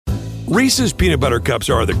Reese's Peanut Butter Cups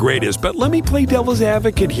are the greatest, but let me play devil's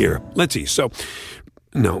advocate here. Let's see. So,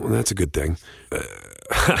 no, that's a good thing.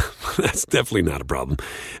 That's definitely not a problem.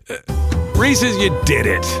 Reese's, you did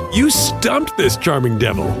it. You stumped this charming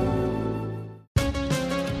devil.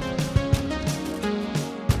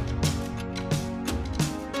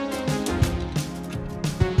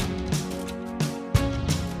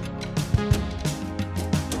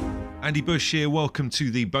 Andy Bush here. Welcome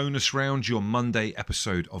to the bonus round, your Monday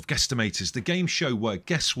episode of Guesstimators, the game show where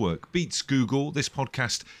guesswork beats Google. This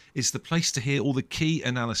podcast is the place to hear all the key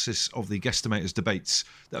analysis of the Guesstimators debates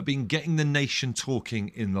that have been getting the nation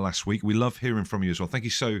talking in the last week. We love hearing from you as well. Thank you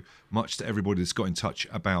so much to everybody that's got in touch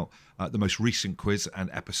about the most recent quiz and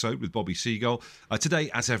episode with Bobby Seagull.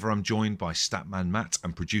 Today, as ever, I'm joined by Statman Matt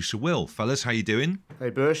and producer Will. Fellas, how you doing? Hey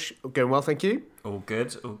Bush, going well, thank you. All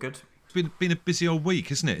good, all good. It's been a busy old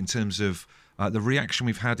week, isn't it, in terms of the reaction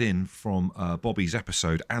we've had in from Bobby's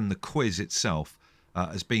episode, and the quiz itself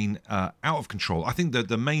has been out of control. I think that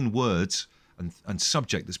the main words and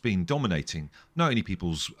subject that's been dominating not only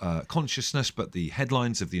people's consciousness but the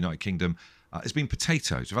headlines of the United Kingdom has been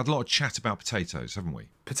potatoes. We've had a lot of chat about potatoes, haven't we?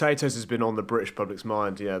 Potatoes has been on the British public's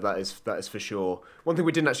mind, yeah, that is for sure. One thing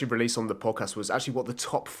we didn't actually release on the podcast was actually what the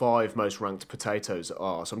top 5 most ranked potatoes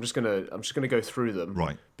are. So I'm just gonna go through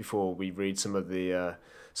them before we read some of the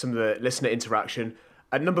listener interaction.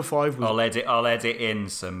 At number 5 was... I'll edit in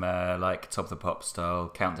some like Top of the Pop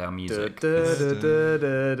style countdown music.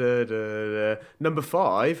 Number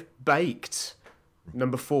 5, baked.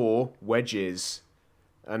 Number 4, wedges.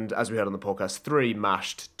 And as we heard on the podcast, 3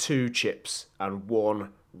 mashed, 2 chips, and 1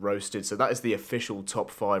 roasted. So that is the official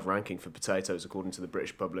top 5 ranking for potatoes, according to the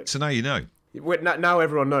British public. So now you know. Now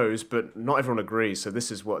everyone knows, but not everyone agrees. So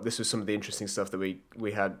this was some of the interesting stuff that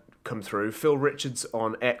we had come through. Phil Richards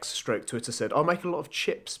on X/Twitter said, "I'll make a lot of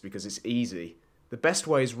chips because it's easy. The best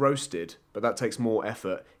way is roasted, but that takes more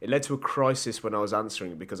effort. It led to a crisis when I was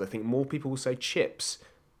answering because I think more people will say chips,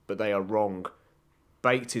 but they are wrong.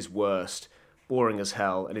 Baked is worst. Boring as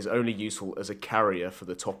hell, and is only useful as a carrier for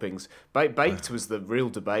the toppings." Baked was the real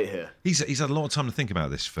debate here. He's had a lot of time to think about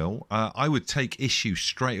this, Phil. I would take issue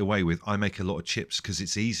straight away with "I make a lot of chips because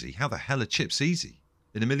it's easy." How the hell are chips easy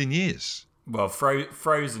in a million years? Well,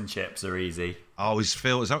 frozen chips are easy. Oh, is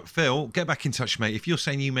that Phil? Get back in touch, mate. If you're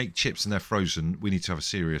saying you make chips and they're frozen, we need to have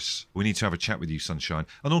a chat with you, Sunshine.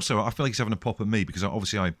 And also, I feel like he's having a pop at me because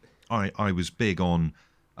obviously I was big on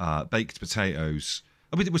baked potatoes.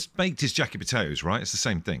 I mean, it was baked is jacket potatoes, right? It's the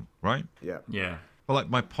same thing, right? Yeah. Yeah. Well, like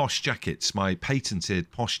my posh jackets, my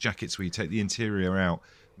patented posh jackets where you take the interior out,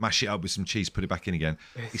 mash it up with some cheese, put it back in again.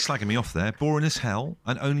 He's slagging me off there. Boring as hell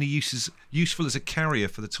and only useful as a carrier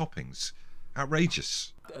for the toppings.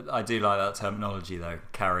 Outrageous. I do like that terminology, though.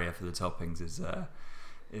 Carrier for the toppings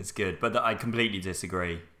is good. But I completely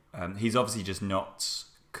disagree. He's obviously just not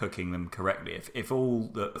cooking them correctly. If all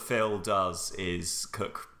that Phil does is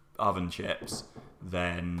cook oven chips,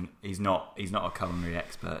 then he's not a culinary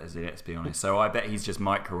expert, is he? Let's be honest. So I bet he's just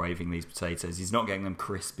microwaving these potatoes. He's not getting them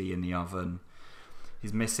crispy in the oven.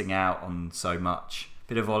 He's missing out on so much.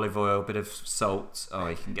 Bit of olive oil, bit of salt. Oh,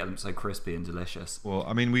 he can get them so crispy and delicious. Well,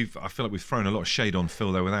 I mean, I feel like we've thrown a lot of shade on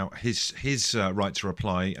Phil there without his right to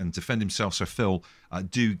reply and defend himself. So Phil,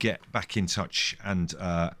 do get back in touch and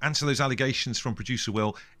answer those allegations from producer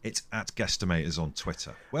Will. It's at Guesstimators on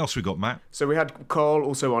Twitter. What else we got, Matt? So we had Carl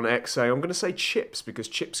also on X say, "I'm going to say chips because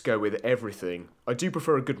chips go with everything. I do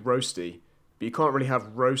prefer a good roasty, but you can't really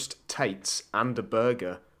have roast tates and a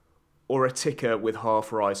burger, or a ticker with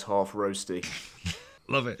half rice, half roasty."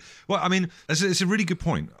 Love it. Well, I mean, it's a really good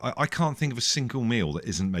point. I can't think of a single meal that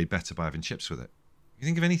isn't made better by having chips with it. You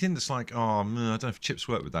think of anything that's like, I don't know if chips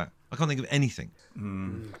work with that. I can't think of anything.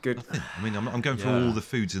 Good. Nothing. I mean, I'm going through all the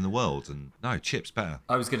foods in the world, and no, chips better.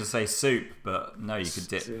 I was going to say soup, but no, you could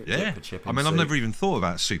dip a chip in I mean, soup. I've never even thought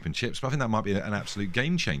about soup and chips, but I think that might be an absolute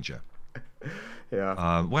game changer. Yeah.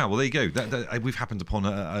 Wow. Well, there you go. We've happened upon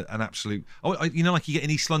an absolute. Like you get in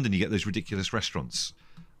East London, you get those ridiculous restaurants.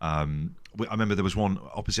 I remember there was one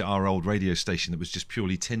opposite our old radio station that was just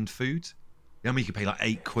purely tinned food. You could pay like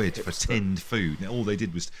 £8 for tinned food. And all they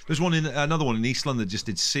did was there's another one in East London that just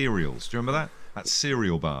did cereals. Do you remember that? That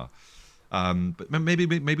cereal bar. But maybe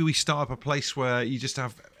we start up a place where you just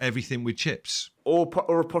have everything with chips, or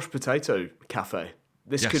a posh potato cafe.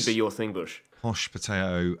 This could be your thing, Bush. Posh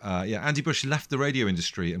potato. Andy Bush left the radio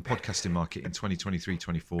industry and podcasting market in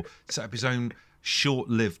 2023-24, set up his own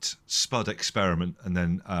short-lived spud experiment, and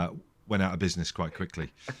then went out of business quite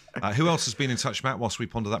quickly. Who else has been in touch, Matt, whilst we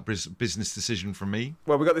ponder that business decision from me?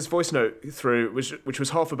 Well, we got this voice note through, which was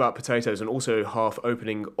half about potatoes and also half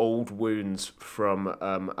opening old wounds from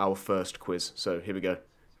our first quiz. So here we go.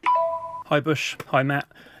 Hi Bush, hi Matt.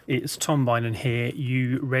 It's Tom Bynan here.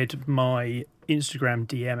 You read my Instagram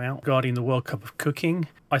DM out regarding the World Cup of Cooking.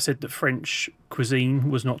 I said that French cuisine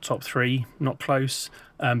was not top 3, not close.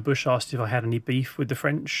 Bush asked if I had any beef with the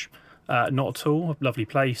French. Not at all. Lovely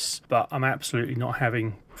place, but I'm absolutely not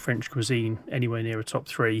having French cuisine anywhere near a top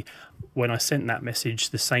 3. When I sent that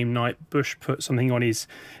message the same night, Bush put something on his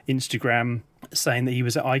Instagram saying that he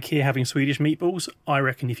was at IKEA having Swedish meatballs. I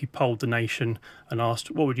reckon if you polled the nation and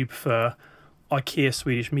asked what would you prefer, IKEA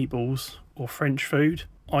Swedish meatballs or French food,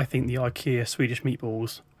 I think the IKEA Swedish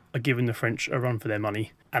meatballs are giving the French a run for their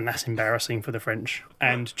money, and that's embarrassing for the French.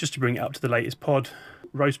 And just to bring it up to the latest pod,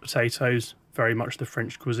 roast potatoes, very much the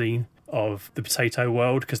French cuisine of the potato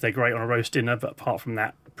world because they're great on a roast dinner, but apart from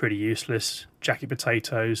that, pretty useless. Jacket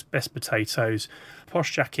potatoes, best potatoes,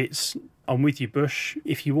 posh jackets. I'm with you, Bush.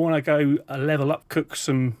 If you want to go a level up, cook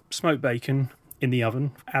some smoked bacon in the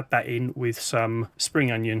oven, add that in with some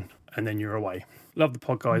spring onion, and then you're away. Love the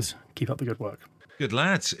pod, guys. Keep up the good work. Good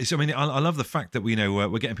lads. I love the fact that we're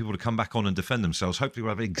getting people to come back on and defend themselves. Hopefully,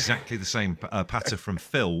 we'll have exactly the same patter from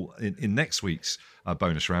Phil in next week's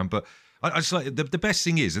bonus round. But I just like the best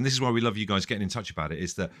thing is, and this is why we love you guys getting in touch about it,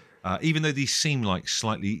 is that even though these seem like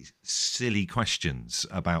slightly silly questions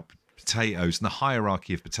about potatoes and the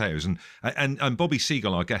hierarchy of potatoes, and Bobby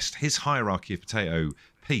Seagull, our guest, his hierarchy of potato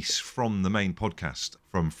piece from the main podcast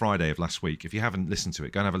from Friday of last week. If you haven't listened to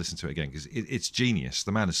it, go and have a listen to it again because it's genius.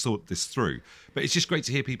 The man has thought this through. But it's just great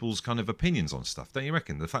to hear people's kind of opinions on stuff, don't you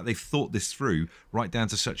reckon? The fact they've thought this through right down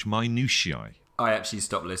to such minutiae. I actually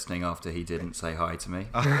stopped listening after he didn't say hi to me.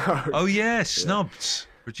 Oh yeah, snubbed.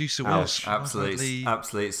 Producer Will.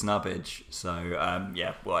 Absolute snubbage. So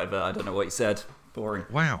whatever. I don't know what he said. Boring.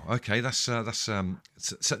 Wow. Okay, that's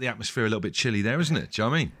set the atmosphere a little bit chilly there, isn't it? Do you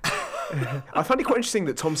know what I mean? I find it quite interesting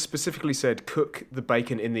that Tom specifically said cook the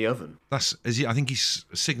bacon in the oven. I think he's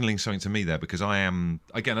signalling something to me there because I am,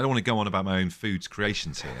 again, I don't want to go on about my own food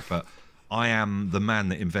creations here, but I am the man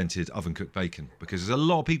that invented oven-cooked bacon because there's a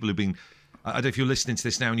lot of people who've been, I don't know if you're listening to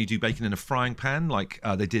this now and you do bacon in a frying pan like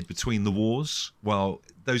they did between the wars. Well,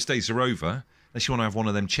 those days are over. Unless you want to have one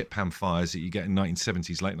of them chip pan fires that you get in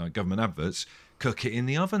 1970s late-night government adverts, cook it in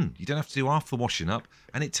the oven. You don't have to do half the washing up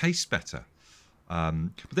and it tastes better.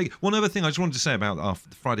 But one other thing I just wanted to say about our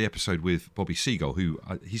Friday episode with Bobby Seagull, who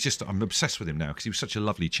I'm obsessed with him now because he was such a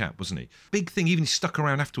lovely chap, wasn't he? Big thing, even he stuck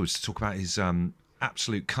around afterwards to talk about his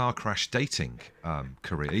absolute car crash dating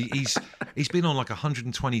career. He's been on like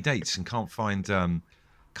 120 dates and can't find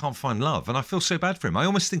love, and I feel so bad for him. I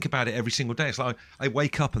almost think about it every single day. It's like I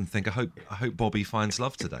wake up and think, I hope Bobby finds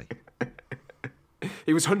love today.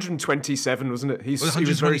 He was 127, wasn't it? He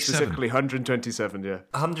was very specifically 127, yeah.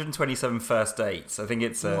 127 first dates. I think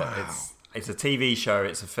it's a TV show,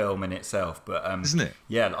 it's a film in itself, but isn't it?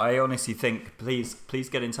 Yeah, I honestly think please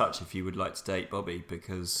get in touch if you would like to date Bobby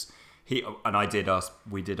because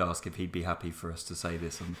we did ask if he'd be happy for us to say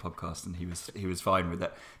this on the podcast, and he was fine with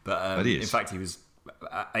it. But in fact, he was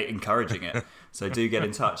encouraging it. So do get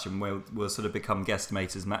in touch, and we'll sort of become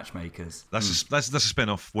guesstimators, matchmakers. That's a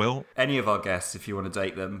spin-off. Will any of our guests, if you want to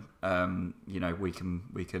date them, we can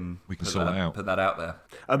sort that out. Put that out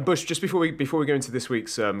there. Bush, just before we go into this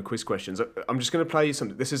week's quiz questions, I'm just going to play you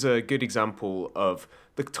something. This is a good example of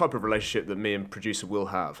the type of relationship that me and producer Will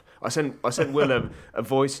have. I sent Will a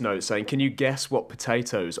voice note saying, "Can you guess what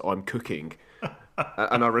potatoes I'm cooking?"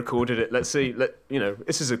 And I recorded it. Let's see.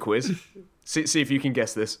 This is a quiz. See if you can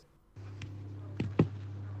guess this.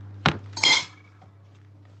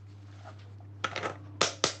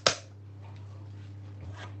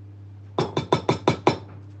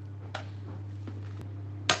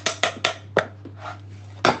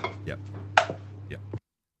 Yep.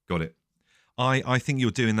 Got it. I think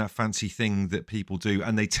you're doing that fancy thing that people do,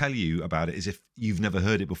 and they tell you about it as if you've never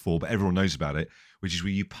heard it before, but everyone knows about it, which is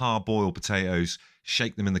where you parboil potatoes,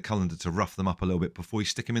 shake them in the colander to rough them up a little bit before you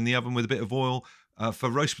stick them in the oven with a bit of oil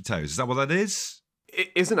for roast potatoes. Is that what that is?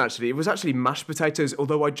 It isn't actually. It was actually mashed potatoes,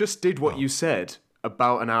 although I just did what you said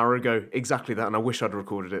about an hour ago. Exactly that, and I wish I'd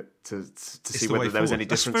recorded it to see whether there was any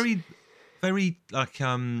difference. That's very, very, like,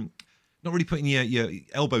 not really putting your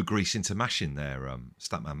elbow grease into mashing there,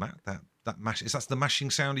 Statman Matt. That mash, that's the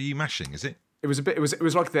mashing sound of you mashing, is it? It was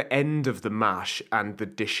like the end of the mash and the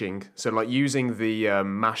dishing. So like using the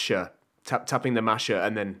masher, tapping the masher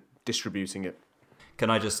and then distributing it.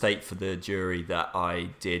 Can I just state for the jury that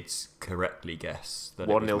I did correctly guess that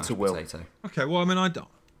 1-0 to Will. Potato. Okay, well, I mean,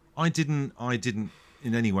 I didn't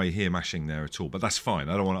in any way hear mashing there at all, but that's fine.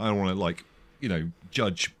 I don't want to like,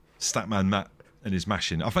 judge Statman Matt and his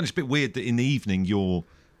mashing. I find it's a bit weird that in the evening you're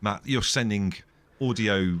sending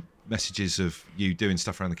audio messages of you doing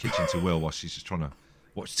stuff around the kitchen to Will while she's just trying to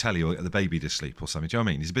watch telly or get the baby to sleep or something. Do you know what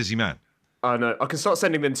I mean? He's a busy man. I know. I can start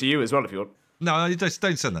sending them to you as well if you want. No,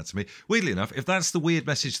 don't send that to me. Weirdly enough, if that's the weird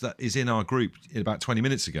message that is in our group about 20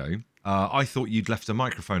 minutes ago, I thought you'd left a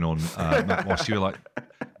microphone on, Matt, whilst you were like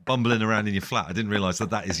bumbling around in your flat. I didn't realise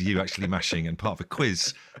that is you actually mashing and part of a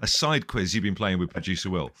quiz, a side quiz you've been playing with producer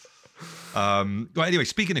Will. Well, anyway,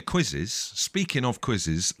 speaking of quizzes,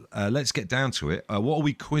 let's get down to it. What are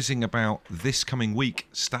we quizzing about this coming week,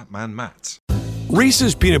 Statman Matt?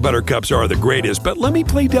 Reese's peanut butter cups are the greatest, but let me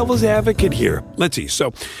play devil's advocate here. Let's see.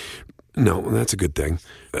 So, no, that's a good thing.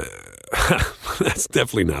 That's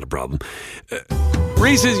definitely not a problem.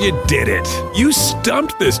 Reese's, you did it. You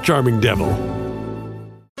stumped this charming devil.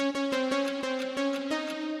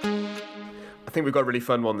 I think we've got a really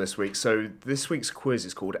fun one this week. So this week's quiz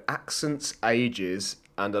is called Accents, Ages,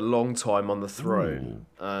 and a Long Time on the Throne.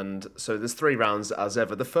 Ooh. And so there's 3 rounds as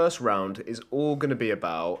ever. The first round is all going to be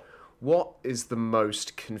about what is the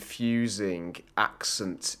most confusing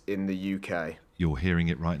accent in the UK. You're hearing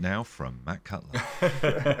it right now from Matt Cutler.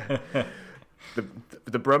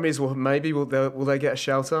 The Brummies will they get a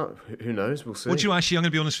shout out? Who knows? We'll see. Well, I'm going to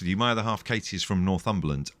be honest with you. My other half, Katie, is from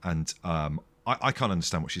Northumberland, and I can't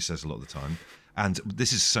understand what she says a lot of the time. And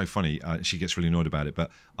this is so funny. She gets really annoyed about it. But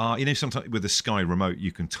sometimes with a Sky remote,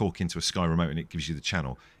 you can talk into a Sky remote and it gives you the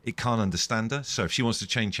channel. It can't understand her, so if she wants to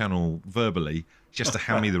change channel verbally, she has to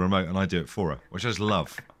hand me the remote and I do it for her, which I just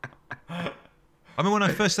love. I mean, when I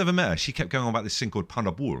first ever met her, she kept going on about this thing called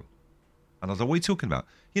pandabul. And I was like, what are you talking about?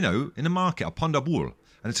 You know, in the market, a pandabul.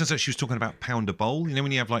 And it turns out she was talking about pound a bowl. You know,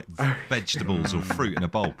 when you have like vegetables or fruit in a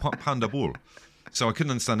bowl, pandabul. So I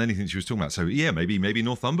couldn't understand anything she was talking about. So yeah, maybe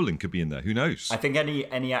Northumberland could be in there. Who knows? I think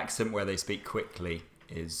any accent where they speak quickly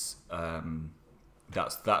is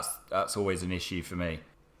that's always an issue for me.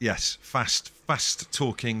 Yes, fast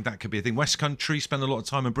talking, that could be a thing. West Country, spend a lot of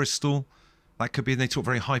time in Bristol. That could be, and they talk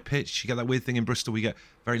very high pitched. You get that weird thing in Bristol. We get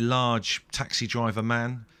very large taxi driver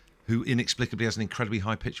man who inexplicably has an incredibly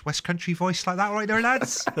high pitched West Country voice like that. Right there,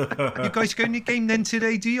 lads. You guys going to the game then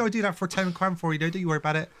today? Do you? I do that for £10 for you. Don't you worry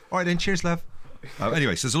about it. All right then. Cheers, love.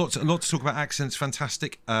 Anyway, so there's a lot to talk about. Accents,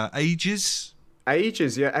 fantastic. Ages,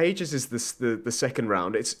 yeah. Ages is the second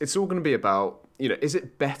round. It's all going to be about, is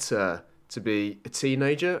it better to be a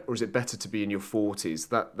teenager or is it better to be in your 40s?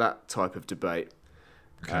 That type of debate.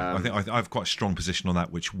 Okay, I think I have quite a strong position on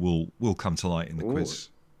that, which will come to light in the quiz.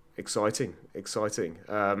 Exciting.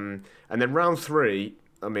 And then round 3,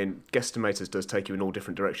 I mean, Guesstimators does take you in all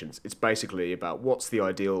different directions. It's basically about what's the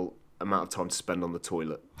ideal amount of time to spend on the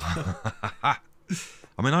toilet. I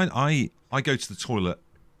mean, I go to the toilet.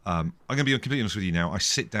 I'm going to be completely honest with you now. I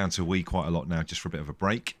sit down to wee quite a lot now, just for a bit of a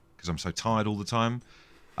break because I'm so tired all the time.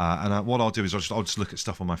 And what I'll do is I'll just look at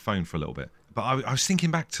stuff on my phone for a little bit. But I was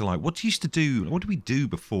thinking back to like what did we do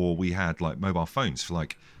before we had like mobile phones? For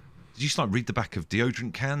like, did you used to like read the back of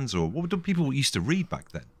deodorant cans, or what did people used to read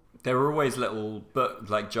back then? There were always little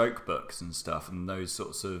joke books and stuff, and those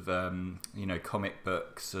sorts of comic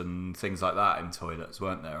books and things like that in toilets,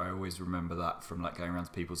 weren't there? I always remember that from like going around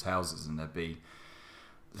to people's houses, and there'd be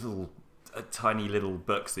tiny little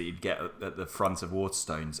books that you'd get at the front of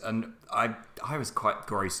Waterstones, and I was quite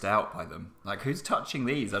grossed out by them. Like, who's touching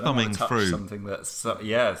these? I don't want to touch something that's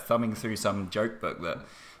thumbing through some joke book that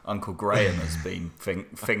Uncle Graham has been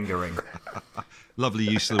fingering. Lovely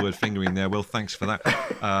use of the word fingering there. Well, thanks for that.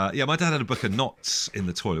 My dad had a book of knots in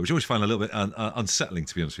the toilet, which I always find a little bit unsettling,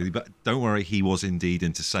 to be honest with you. But don't worry, he was indeed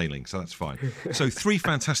into sailing, so that's fine. So 3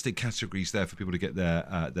 fantastic categories there for people to get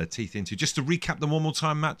their teeth into. Just to recap them one more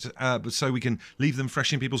time, Matt, so we can leave them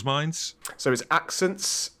fresh in people's minds. So it's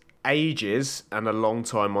accents, ages, and a long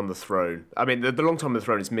time on the throne. I mean, the long time on the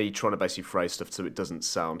throne is me trying to basically phrase stuff so it doesn't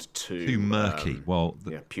sound too murky.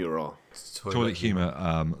 Puerile. Toilet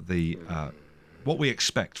humour. What we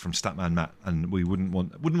expect from Statman Matt, and we wouldn't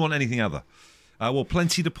want anything other. Well,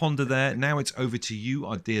 plenty to ponder there. Now it's over to you,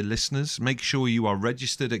 our dear listeners. Make sure you are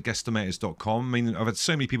registered at guesstimators.com. I mean, I've had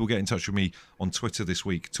so many people get in touch with me on Twitter this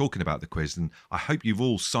week talking about the quiz, and I hope you've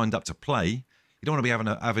all signed up to play. You don't want to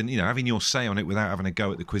be having your say on it without having a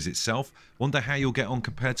go at the quiz itself. Wonder how you'll get on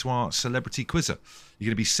compared to our celebrity quizzer. You're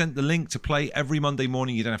going to be sent the link to play every Monday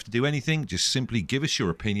morning. You don't have to do anything. Just simply give us your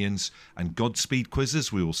opinions. And Godspeed,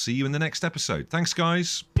 quizzers. We will see you in the next episode. Thanks,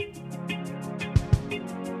 guys.